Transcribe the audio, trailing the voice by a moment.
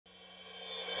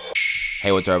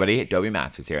Hey, what's up, everybody? Adobe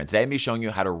Masters here, and today I'm going to be showing you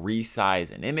how to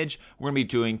resize an image. We're going to be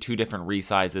doing two different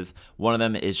resizes. One of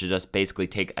them is to just basically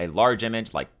take a large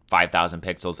image, like 5,000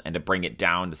 pixels, and to bring it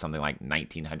down to something like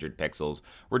 1,900 pixels,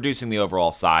 reducing the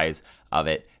overall size of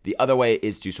it. The other way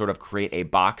is to sort of create a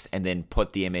box and then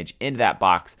put the image into that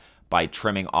box by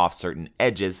trimming off certain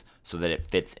edges so that it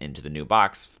fits into the new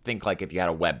box. Think like if you had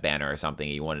a web banner or something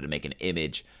and you wanted to make an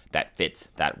image that fits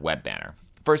that web banner.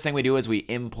 First thing we do is we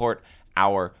import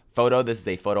our photo. This is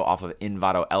a photo off of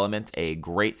Envato Elements, a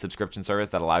great subscription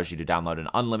service that allows you to download an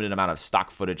unlimited amount of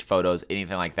stock footage, photos,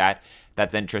 anything like that. If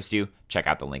that's interests you, check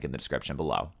out the link in the description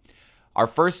below. Our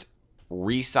first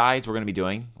resize we're going to be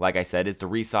doing, like I said, is to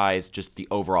resize just the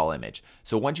overall image.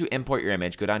 So once you import your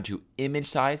image, go down to image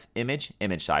size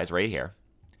right here.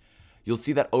 You'll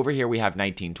see that over here we have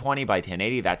 1920 by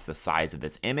 1080. That's the size of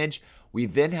this image. We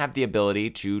then have the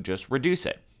ability to just reduce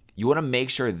it. You want to make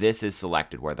sure this is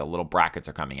selected where the little brackets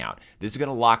are coming out. This is going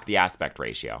to lock the aspect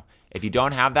ratio. If you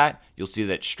don't have that, you'll see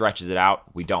that it stretches it out.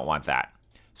 We don't want that.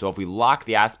 So if we lock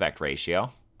the aspect ratio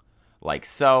like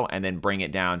so, and then bring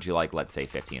it down to like, let's say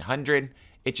 1500,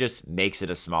 it just makes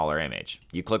it a smaller image.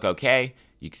 You click OK,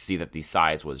 you can see that the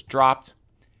size was dropped.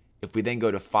 If we then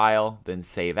go to File, then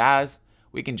Save As,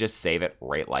 we can just save it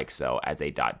right like so as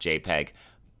a .jpeg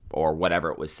or whatever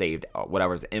it was saved,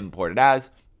 whatever is imported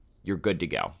as. You're good to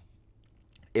go.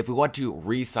 If we want to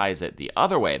resize it the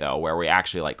other way though, where we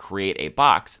actually like create a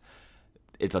box,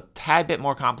 it's a tad bit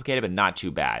more complicated, but not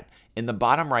too bad. In the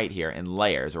bottom right here in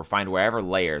layers, or find wherever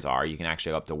layers are, you can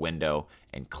actually go up to window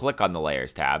and click on the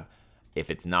layers tab if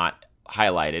it's not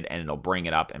highlighted, and it'll bring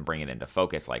it up and bring it into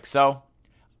focus like so.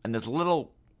 And this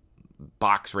little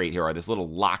box right here, or this little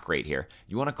lock right here,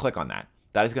 you want to click on that.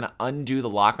 That is going to undo the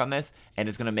lock on this, and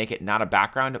it's going to make it not a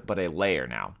background, but a layer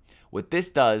now. What this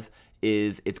does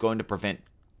is it's going to prevent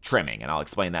trimming, and I'll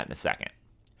explain that in a second.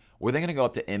 We're then going to go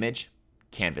up to Image,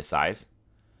 Canvas Size.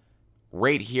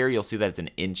 Right here, you'll see that it's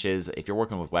in inches. If you're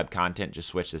working with web content, just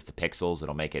switch this to pixels.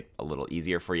 It'll make it a little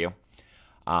easier for you,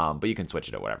 but you can switch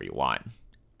it to whatever you want.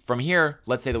 From here,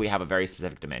 let's say that we have a very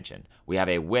specific dimension. We have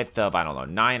a width of, I don't know,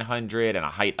 900 and a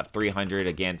height of 300,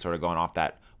 again, sort of going off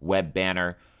that web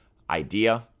banner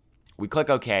idea. We click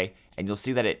OK, and you'll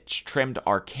see that it trimmed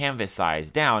our canvas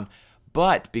size down,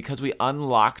 but because we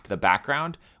unlocked the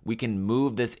background, we can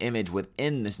move this image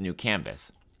within this new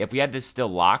canvas. If we had this still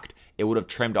locked, it would have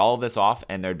trimmed all of this off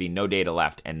and there'd be no data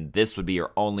left, and this would be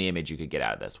your only image you could get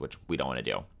out of this, which we don't want to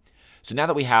do. So now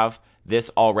that we have this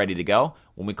all ready to go,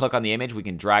 when we click on the image, we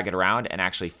can drag it around and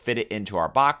actually fit it into our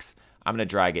box. I'm going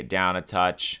to drag it down a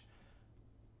touch.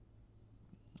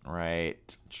 Right,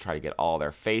 let's try to get all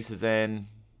their faces in,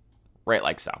 right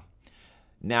like so.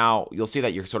 Now, you'll see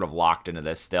that you're sort of locked into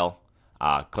this still.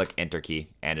 Click Enter key,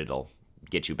 and it'll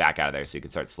get you back out of there so you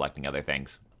can start selecting other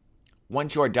things.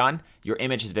 Once you're done, your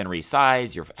image has been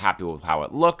resized, you're happy with how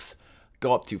it looks,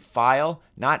 go up to File,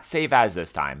 not Save As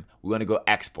this time. We want to go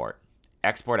Export.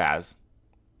 Export As.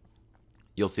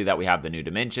 You'll see that we have the new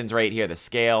dimensions right here, the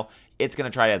scale. It's going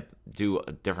to try to do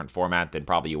a different format than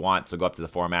probably you want, so go up to the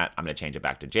format. I'm going to change it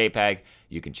back to JPEG.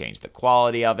 You can change the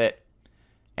quality of it.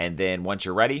 And then once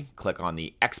you're ready, click on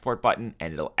the Export button,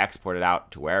 and it'll export it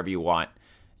out to wherever you want,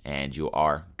 and you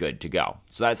are good to go.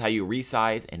 So that's how you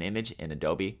resize an image in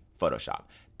Adobe Photoshop.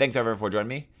 Thanks everyone for joining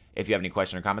me. If you have any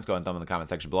questions or comments, go ahead and thumb in the comment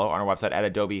section below on our website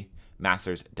at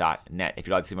adobemasters.net. If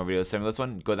you'd like to see more videos similar to this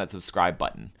one, go to that subscribe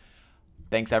button.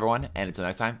 Thanks everyone, and until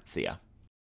next time, see ya.